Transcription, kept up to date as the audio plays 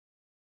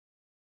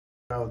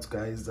Out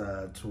guys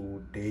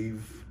to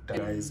Dave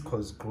guys,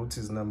 because Groot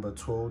is number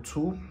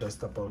 202,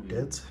 just about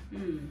that.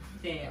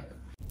 There.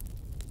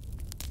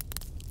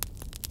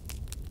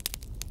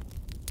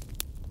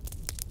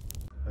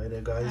 Hi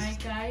there guys. Hi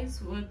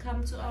guys,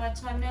 welcome to our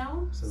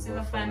channel,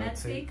 Silver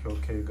Fanatic.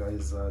 Okay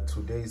guys,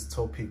 today's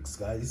topics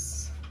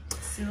guys,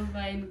 silver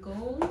and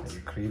gold,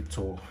 and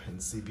crypto and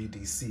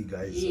CBDC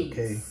guys. Yes,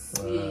 Okay,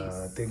 yes.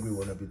 I think we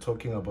want to be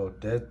talking about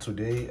that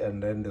today,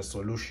 and then the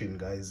solution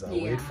guys.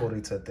 Wait for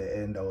it at the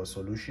end, our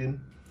solution.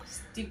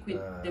 Stick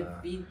with the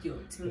video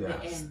till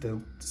the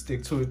end.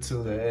 Stick to it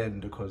till the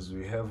end, because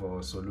we have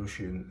our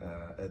solution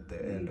at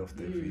the end of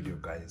the video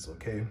guys.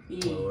 Okay,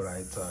 yes. All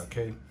right.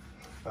 Okay,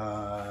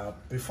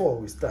 before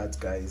we start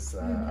guys,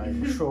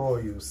 I'm sure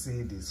you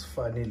see this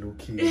funny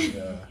looking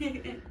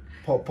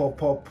pop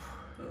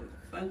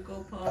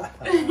Funko Pop.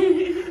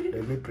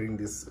 let me bring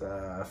this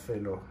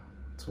fellow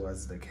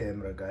towards the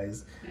camera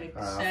guys.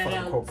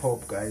 Funko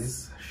Pop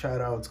guys,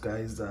 shout out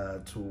guys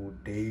to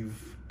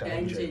Dave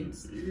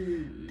Dungeons.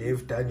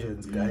 Dave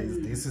Dungeons guys,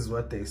 this is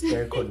what they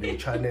stack on their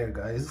channel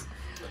guys.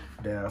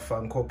 There are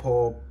Funko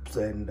Pops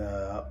and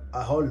a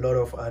whole lot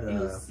of other,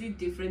 you'll see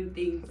different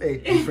things.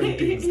 Different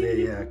things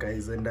there,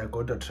 guys. And I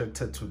got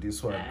attracted to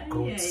this one,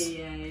 Groots.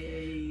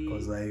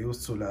 Because I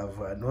used to love,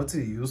 not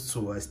used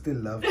to, I still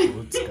love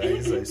Groots,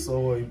 guys. I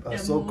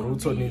saw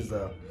Groots on his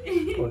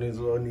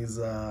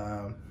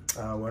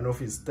one of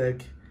his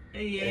stack.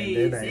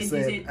 And then I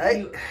said,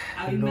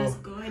 I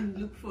must go and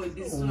look for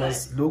this one.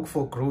 Must look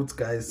for Groots,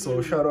 guys.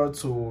 So shout out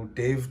to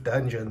Dave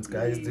Dungeons,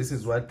 guys. This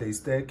is what they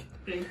stack.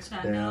 Great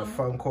channel. The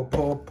Funko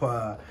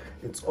Pop.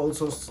 It's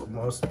also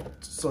most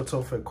sort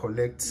of a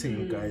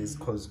collecting, guys,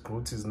 because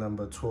Groot is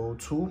number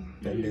 202,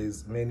 and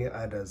there's many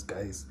others,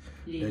 guys,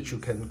 that you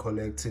can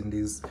collect in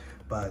this.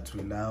 But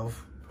we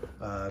love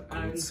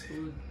Groot.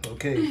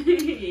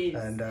 Okay.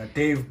 And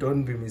Dave,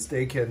 don't be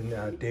mistaken.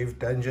 Dave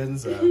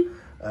Dungeons.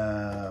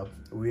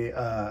 We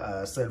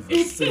are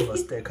silver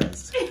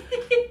stackers.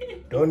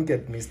 Don't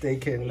get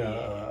mistaken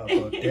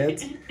about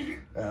that.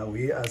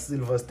 We are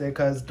silver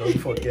stackers. Don't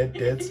forget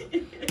that.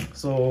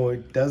 So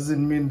it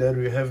doesn't mean that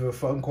we have a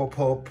Funko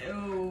Pop.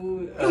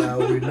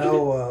 We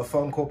now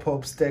Funko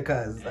Pop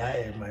stackers.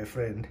 My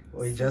friend,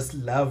 we just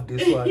love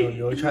this one on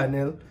your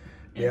channel.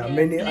 There are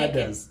many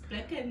others.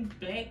 Black and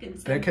black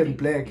and Black and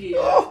black. Yeah.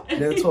 Oh,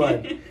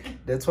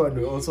 that's one.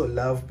 We also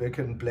love black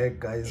and black,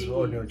 guys,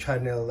 on your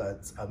channel.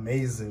 That's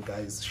amazing,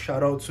 guys.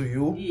 Shout out to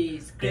you.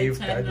 Yes, Dave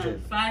channel,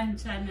 Dungeon. fun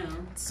channel.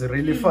 It's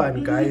really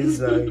fun, guys.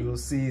 You'll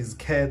see his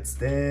cats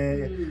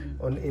there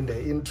in the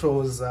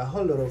intros. A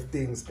whole lot of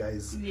things,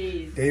 guys.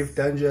 Yes. Dave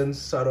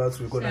Dungeons. Shout out.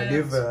 We're gonna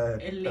leave a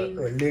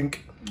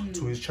link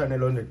to his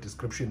channel on the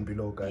description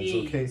below, guys.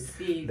 Okay,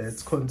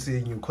 let's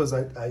continue, because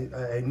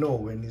I know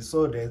when he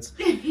saw that,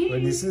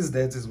 when he sees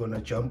that, he's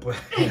gonna jump.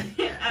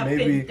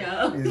 Maybe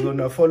he's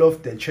gonna fall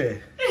off the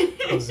chair,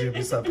 because you'll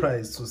be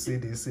surprised to see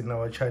this in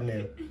our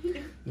channel.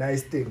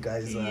 Nice thing,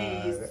 guys.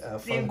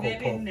 Funko very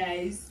Pop.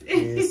 Nice.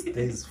 Yes,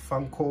 there's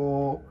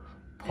Funko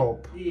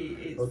Pop.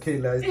 Yes. Okay,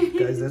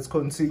 guys, let's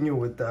continue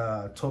with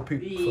the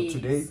topic for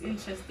today.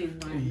 Interesting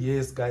one.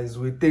 Yes, guys,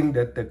 we think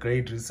that the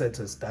Great Reset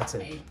has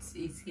started.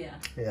 It's here.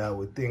 Yeah,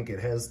 we think it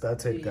has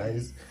started,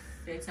 guys.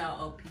 That's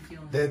our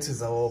opinion. That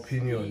is our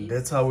opinion.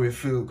 That's how we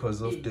feel,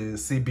 because of the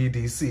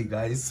CBDC,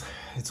 guys.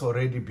 It's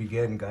already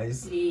began,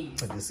 guys. The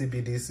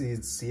CBDC,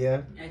 it's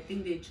here. I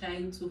think they're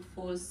trying to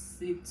force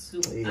it to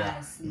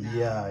us now.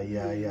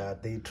 Yeah.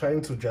 They're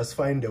trying to just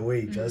find a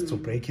way just to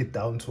break it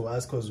down to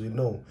us, because we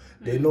know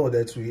they know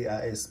that we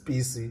are a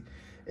species,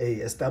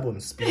 a stubborn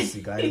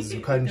species, guys.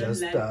 You can't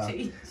just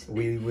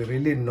we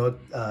really not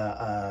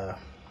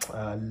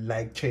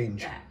like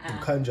change. You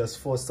can't just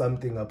force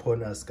something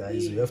upon us,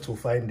 guys. You have to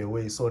find a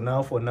way. So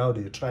for now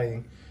they're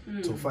trying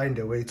to find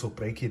a way to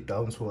break it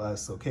down to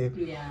us. Okay.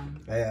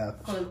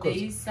 Because there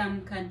is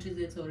some countries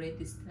that's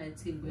already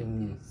starting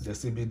with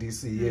this. The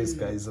CBDC, yes,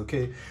 guys.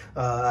 Okay.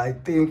 I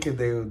think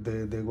they're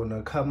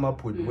gonna come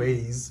up with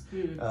ways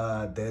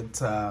that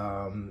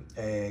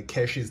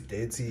cash is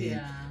dirty.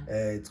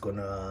 It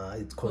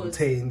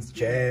contains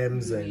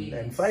gems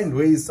and find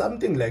ways,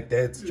 something like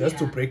that, just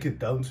to break it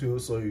down to you,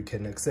 so you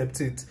can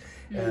accept it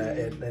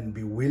and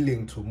be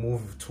willing to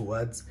move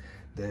towards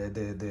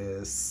the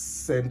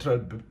central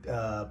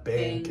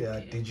bank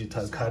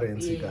digital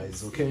currency,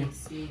 guys. Okay.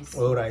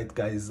 All right,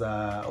 guys.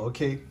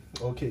 Okay.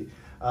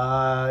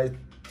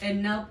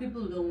 And now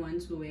people don't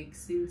want to work,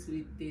 since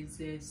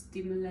there's a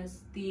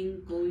stimulus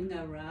thing going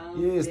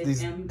around. Yes,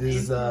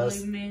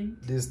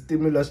 these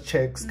stimulus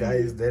checks,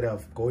 guys, that are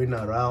going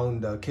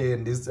around. Okay,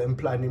 and this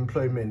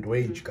unemployment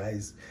wage,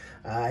 guys.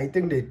 I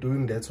think they're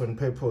doing that on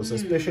purpose,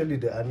 especially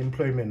the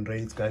unemployment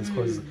rates, guys,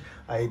 because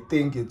I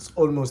think it's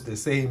almost the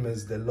same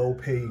as the low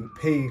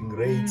paying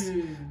rates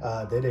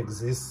that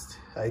exist.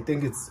 I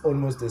think it's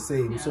almost the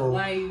same. So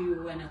why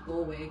you wanna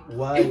go work?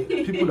 Why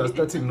people are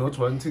starting not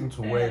wanting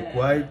to work?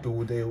 Why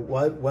do they?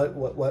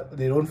 What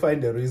they don't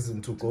find a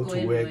reason to go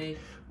to work.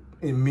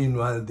 And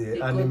meanwhile,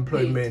 the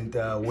unemployment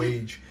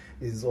wage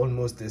is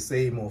almost the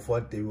same of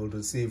what they will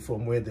receive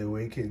from where they're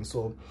working.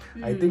 So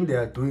I think they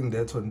are doing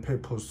that on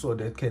purpose so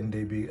that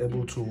they be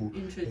able to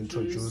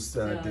introduce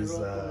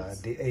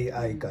the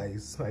AI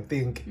guys. I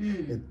think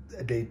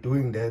they're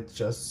doing that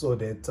just so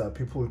that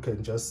people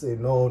can just say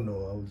no,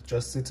 I'll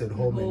just sit at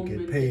home and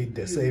get paid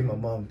the same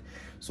amount.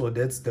 So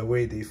that's the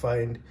way they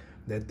find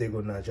that they're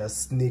gonna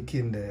just sneak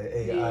in the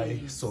AI.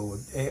 So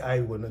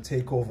AI gonna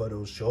take over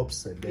those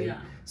jobs, and then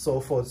so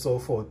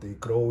forth. They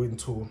grow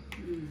into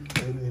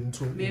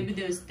maybe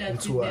they'll start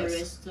with the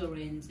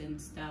restaurants and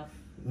stuff.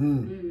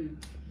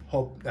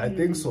 I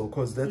think so,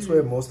 because that's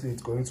where mostly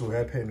it's going to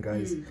happen,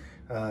 guys.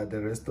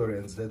 The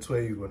restaurants, that's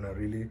where you're gonna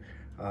really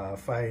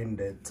find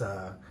that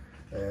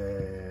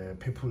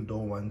people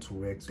don't want to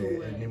work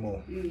there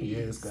anymore.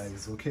 Yes,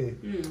 guys. Okay.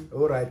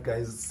 All right,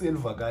 guys.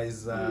 Silver,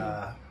 guys.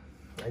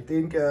 I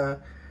think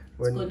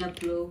when it's gonna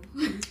blow.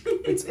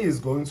 It is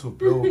going to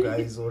blow,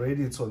 guys.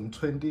 Already it's on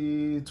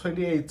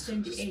 28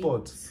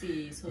 spot.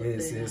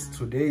 Yes.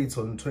 Today it's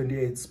on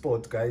 28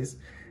 spot, guys.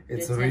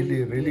 It's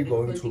really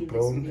going to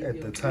blow at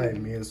the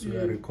time. Yes, we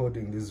are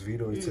recording this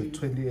video. It's at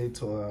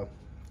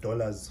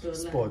 $28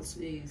 spot.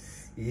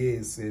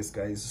 Yes,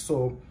 guys.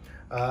 So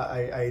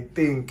I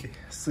think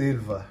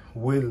silver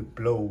will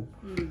blow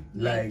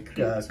like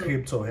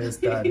crypto has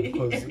done,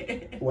 because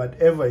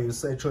whatever you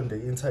search on the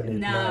internet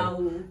now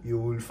you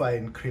will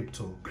find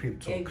crypto.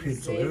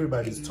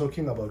 Everybody's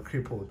talking about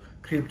crypto.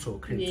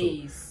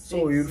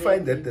 So you'll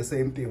find that the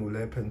same thing will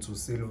happen to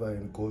silver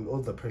and gold,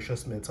 all the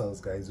precious metals,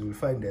 guys. You'll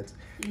find that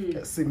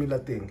a similar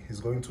thing is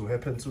going to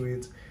happen to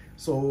it.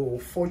 So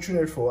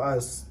fortunate for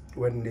us,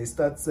 when they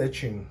start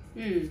searching,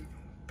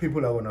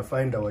 people are gonna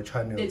find our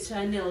channel. The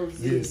channels.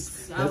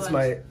 Yes, that's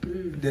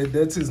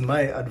that is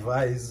my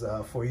advice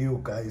for you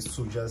guys,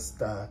 to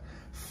just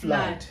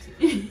flood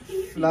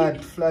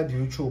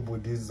YouTube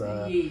with this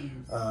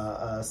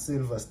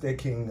silver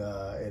staking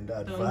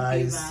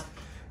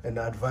and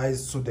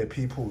advice to the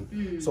people.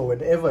 So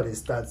whenever they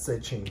start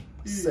searching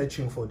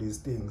for these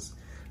things,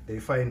 they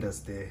find us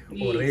there,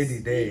 already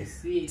there,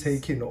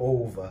 taking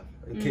over,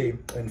 okay,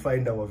 and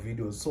find our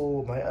videos.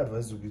 So my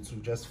advice would be to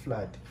just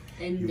flood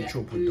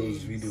YouTube with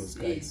those videos,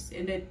 guys.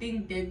 And I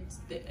think that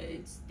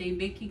they're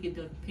making it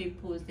on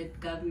purpose, that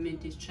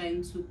government is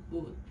trying to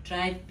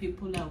drive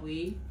people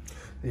away.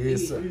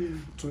 Yes,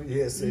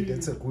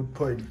 that's a good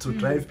point, to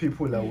drive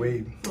people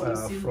away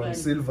from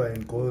silver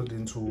and gold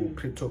into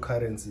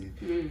cryptocurrency,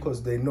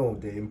 because they know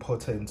the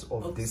importance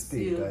of this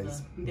thing,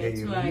 guys.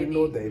 They really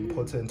know the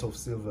importance of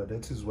silver.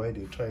 That is why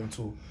they're trying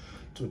to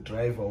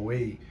drive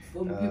away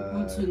for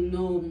people to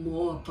know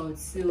more about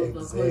silver,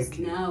 because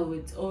now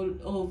it's all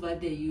over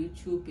the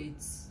YouTube.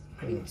 It's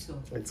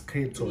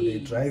crypto. They're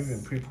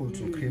driving people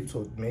to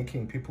crypto,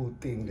 making people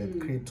think that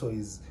crypto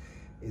is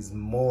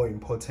more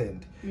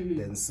important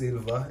than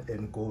silver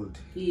and gold.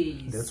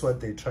 That's what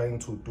they're trying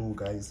to do,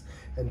 guys,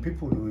 and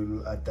people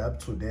will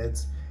adapt to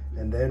that,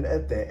 and then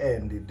at the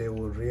end they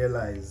will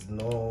realize,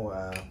 no,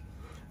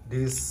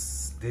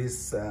 this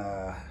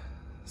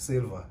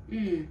silver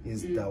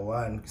is the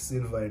one.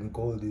 Silver and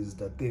gold is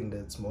the thing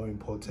that's more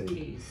important.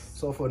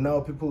 So for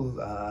now,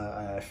 people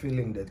are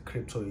feeling that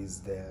crypto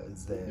is the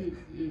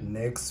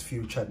next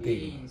future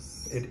thing.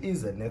 It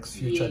is a next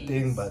future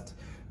thing, but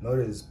not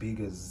as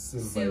big as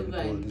silver and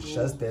gold. It's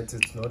just that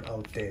it's not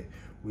out there.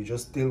 We're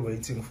just still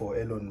waiting for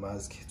Elon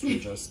Musk to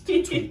just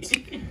tweet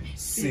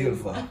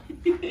silver.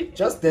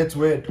 Just that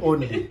word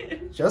only.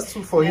 Just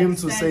for him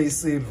to say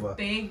silver.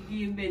 Beg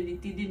him and he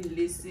didn't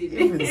listen.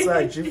 Even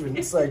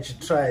Saj,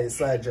 try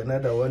Saj,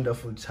 another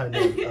wonderful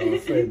channel, our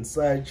friend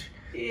Saj.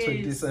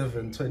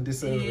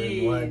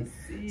 2721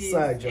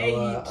 Saj,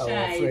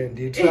 our friend,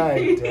 he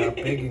tried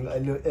begging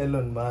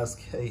Elon Musk,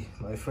 hey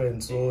my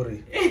friend,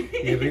 sorry,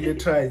 he really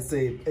tried,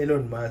 say,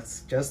 Elon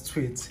Musk, just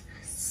tweet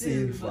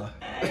silver.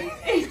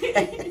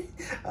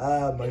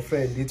 My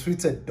friend, he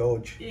tweeted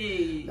Doge,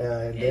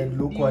 and then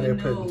look what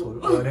happened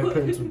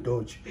to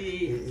Doge.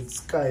 It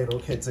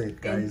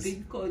skyrocketed, guys.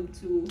 And Bitcoin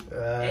too.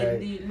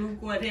 And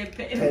look what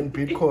happened. And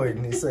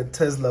Bitcoin, he said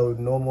Tesla would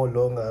no more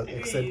longer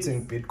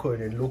accepting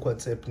Bitcoin, and look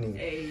what's happening.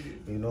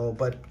 You know,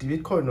 but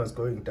Bitcoin was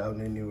going down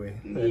anyway,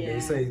 and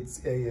they say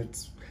it's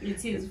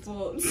his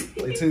fault.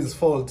 It's his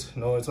fault.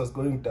 No, it was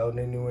going down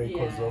anyway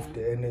because of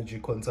the energy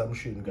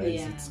consumption,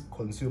 guys. It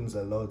consumes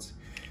a lot,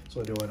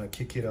 so they want to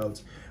kick it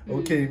out.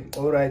 Okay,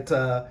 all right.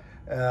 The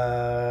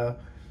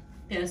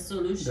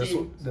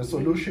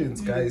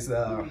solutions, guys.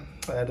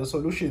 The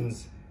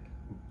solutions.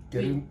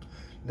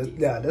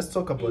 Let's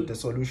talk about the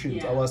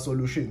solutions. Our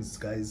solutions,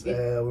 guys.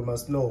 We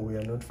must know we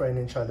are not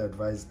financial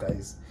advice,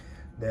 guys.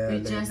 We're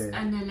just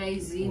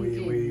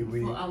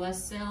analyzing for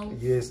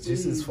ourselves. Yes,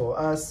 this is for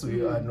us.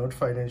 We are not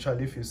financial.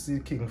 If you're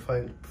seeking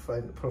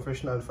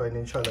professional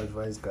financial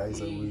advice,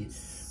 guys, we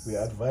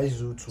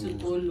advise you to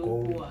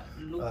go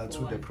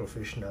to the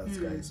professionals,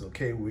 guys.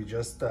 Okay, we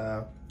just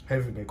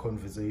having a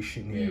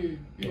conversation here.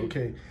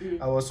 Okay,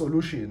 our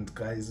solution,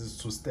 guys, is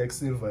to stack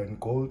silver and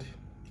gold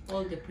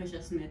All the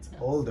precious metals.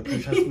 All the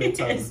precious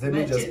metals. Let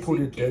me just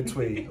put it that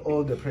way.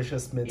 All the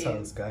precious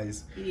metals,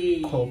 guys.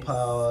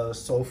 Copper,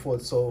 so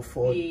forth,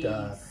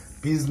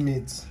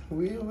 bismuth.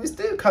 We're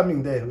still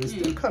coming there. We're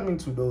still coming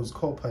to those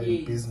copper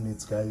and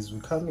bismuth, guys. We're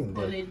coming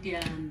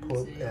there.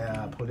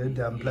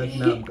 Palladium,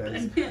 platinum,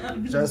 guys.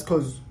 Just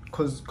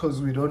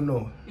cause we don't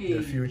know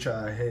the future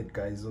ahead,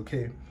 guys.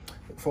 Okay.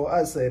 For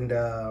us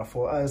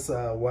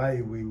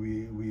why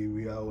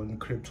we are on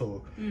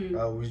crypto,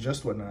 we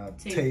just wanna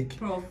take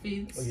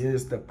profits.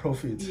 Yes, the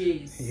profit.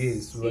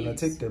 Yes, we wanna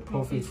take the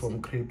profit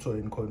from crypto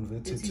and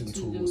convert it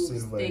into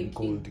silver and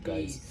gold,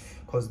 guys.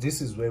 Because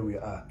this is where we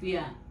are.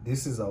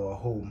 This is our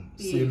home.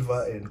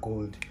 Silver and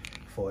gold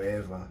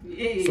forever.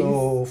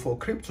 So for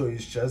crypto,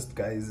 it's just,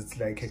 guys, it's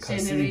like a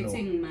casino.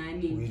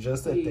 Money. We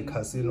just at the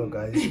casino,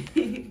 guys.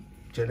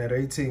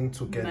 Generating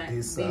to get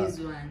these ones,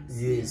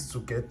 to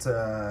get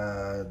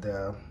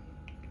the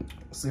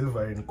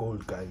silver and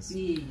gold, guys.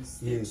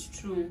 Yes,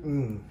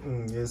 true.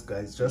 Yes,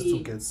 guys, just to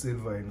get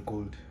silver and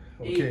gold.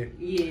 Okay.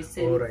 Yes.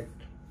 All right.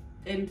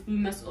 And we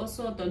must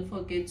also don't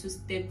forget to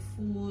stack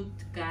food,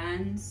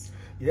 guns.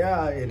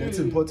 Yeah, and it's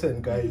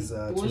important, guys,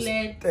 to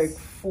stack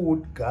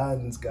food,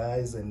 guns,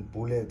 guys, and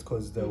bullets,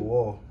 because the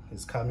war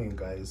is coming,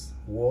 guys.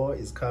 War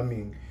is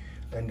coming.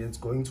 And it's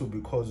going to be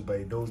caused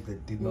by those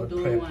that did not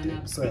prep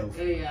themselves.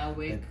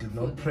 That did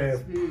not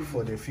prep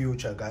for the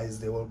future, guys.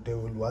 They will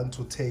want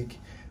to take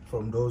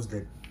from those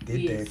that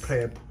did their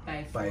prep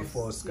by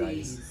force,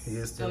 guys.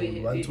 Yes, they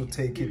will want to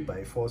take it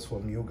by force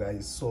from you,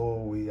 guys. So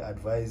we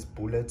advise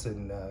bullets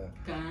and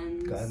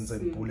guns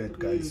and bullet,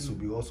 guys, to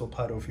be also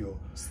part of your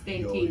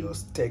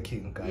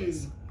staking,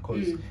 guys.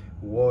 Because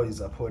war is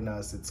upon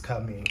us. It's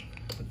coming.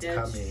 It's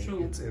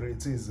coming.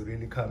 It is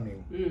really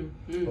coming.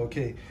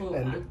 Okay.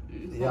 And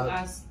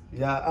us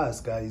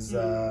guys,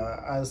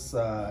 us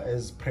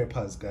as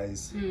preppers,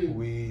 guys,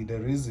 the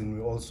reason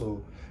we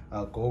also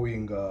are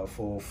going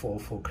for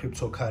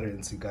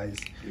cryptocurrency, guys,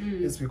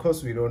 it's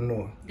because we don't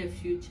know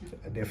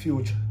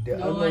the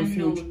unknown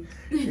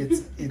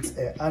future. It's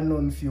an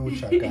unknown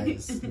future,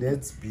 guys.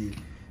 Let's be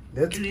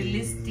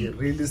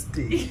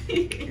realistic.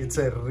 It's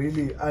a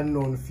really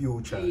unknown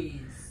future.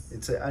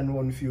 It's an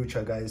unknown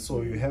future, guys.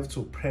 So you have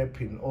to prep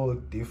in all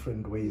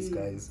different ways,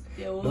 guys.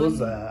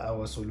 Those are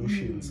our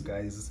solutions,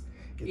 guys.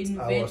 It's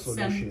our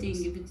solutions.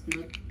 Something if it's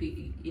not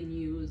be in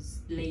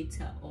use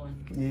later on.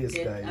 Yes,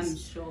 guys. I'm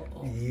sure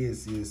of.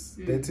 Yes.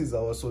 That is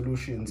our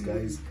solutions,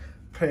 guys.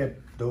 Prep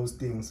those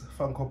things.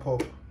 Funko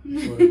Pop.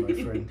 Sorry, my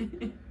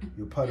friend.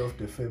 You're part of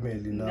the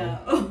family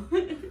now. No.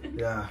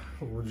 Yeah,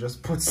 we'll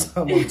just put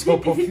some on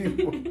top of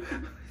you.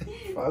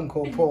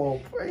 Funko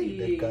Pop,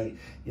 that guy.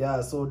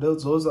 Yeah, so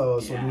those are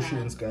our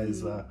solutions,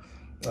 guys.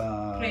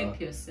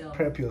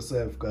 Prep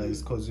yourself,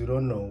 guys, because you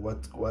don't know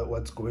what's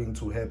going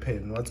to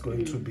happen, what's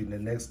going to be the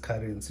next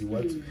currency.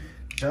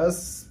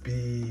 Just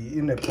be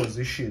in a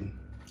position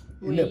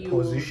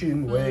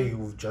where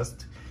you've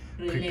just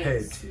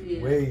prepared,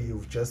 where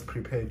you've just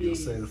prepared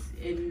yourself.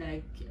 And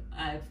like,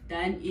 I've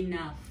done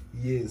enough.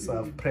 Yes,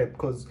 I've prepped,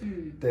 because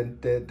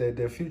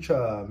the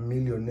future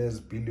millionaires,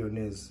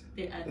 billionaires,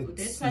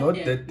 it's not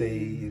that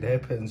it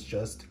happens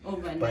just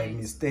overnight, by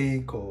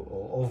mistake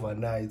or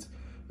overnight.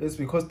 It's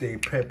because they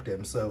prep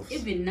themselves.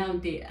 Even now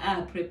they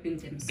are prepping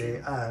themselves. They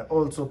are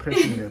also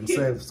prepping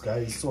themselves,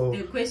 guys. So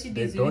the question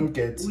they is don't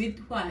get with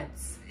what?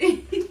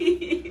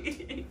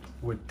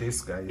 With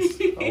this, guys,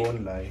 I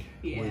won't lie.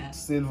 With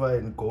silver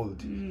and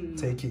gold,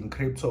 taking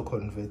crypto,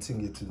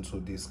 converting it into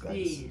this,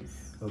 guys.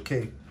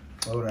 Okay.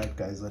 All right,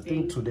 guys, I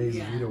think today's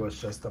video was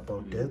just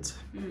about that.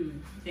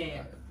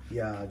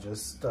 Yeah,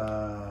 just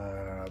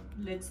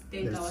let's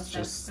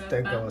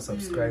thank our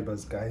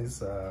subscribers,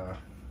 guys,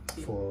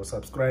 for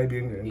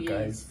subscribing, and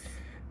guys,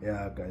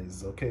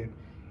 guys, okay.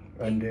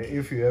 And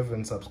if you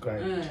haven't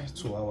subscribed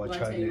to our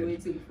channel,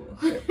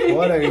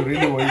 what are you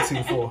really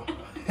waiting for?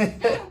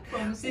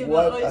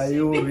 What are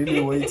you really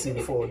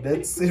waiting for?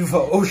 That's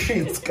silver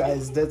oceans,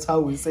 guys. That's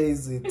how we say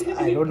it.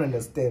 I don't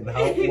understand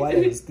what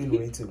are you still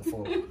waiting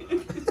for?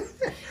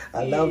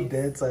 I love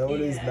that. I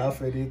always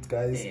laugh at it,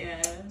 guys.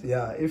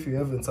 Yeah, if you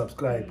haven't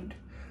subscribed,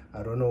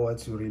 I don't know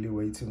what you're really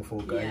waiting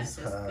for, guys.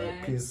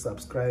 Please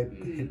subscribe,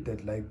 hit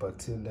that like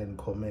button, and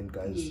comment,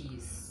 guys.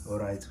 All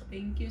right.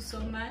 Thank you so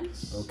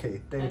much.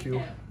 Okay, thank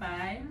you.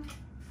 Bye.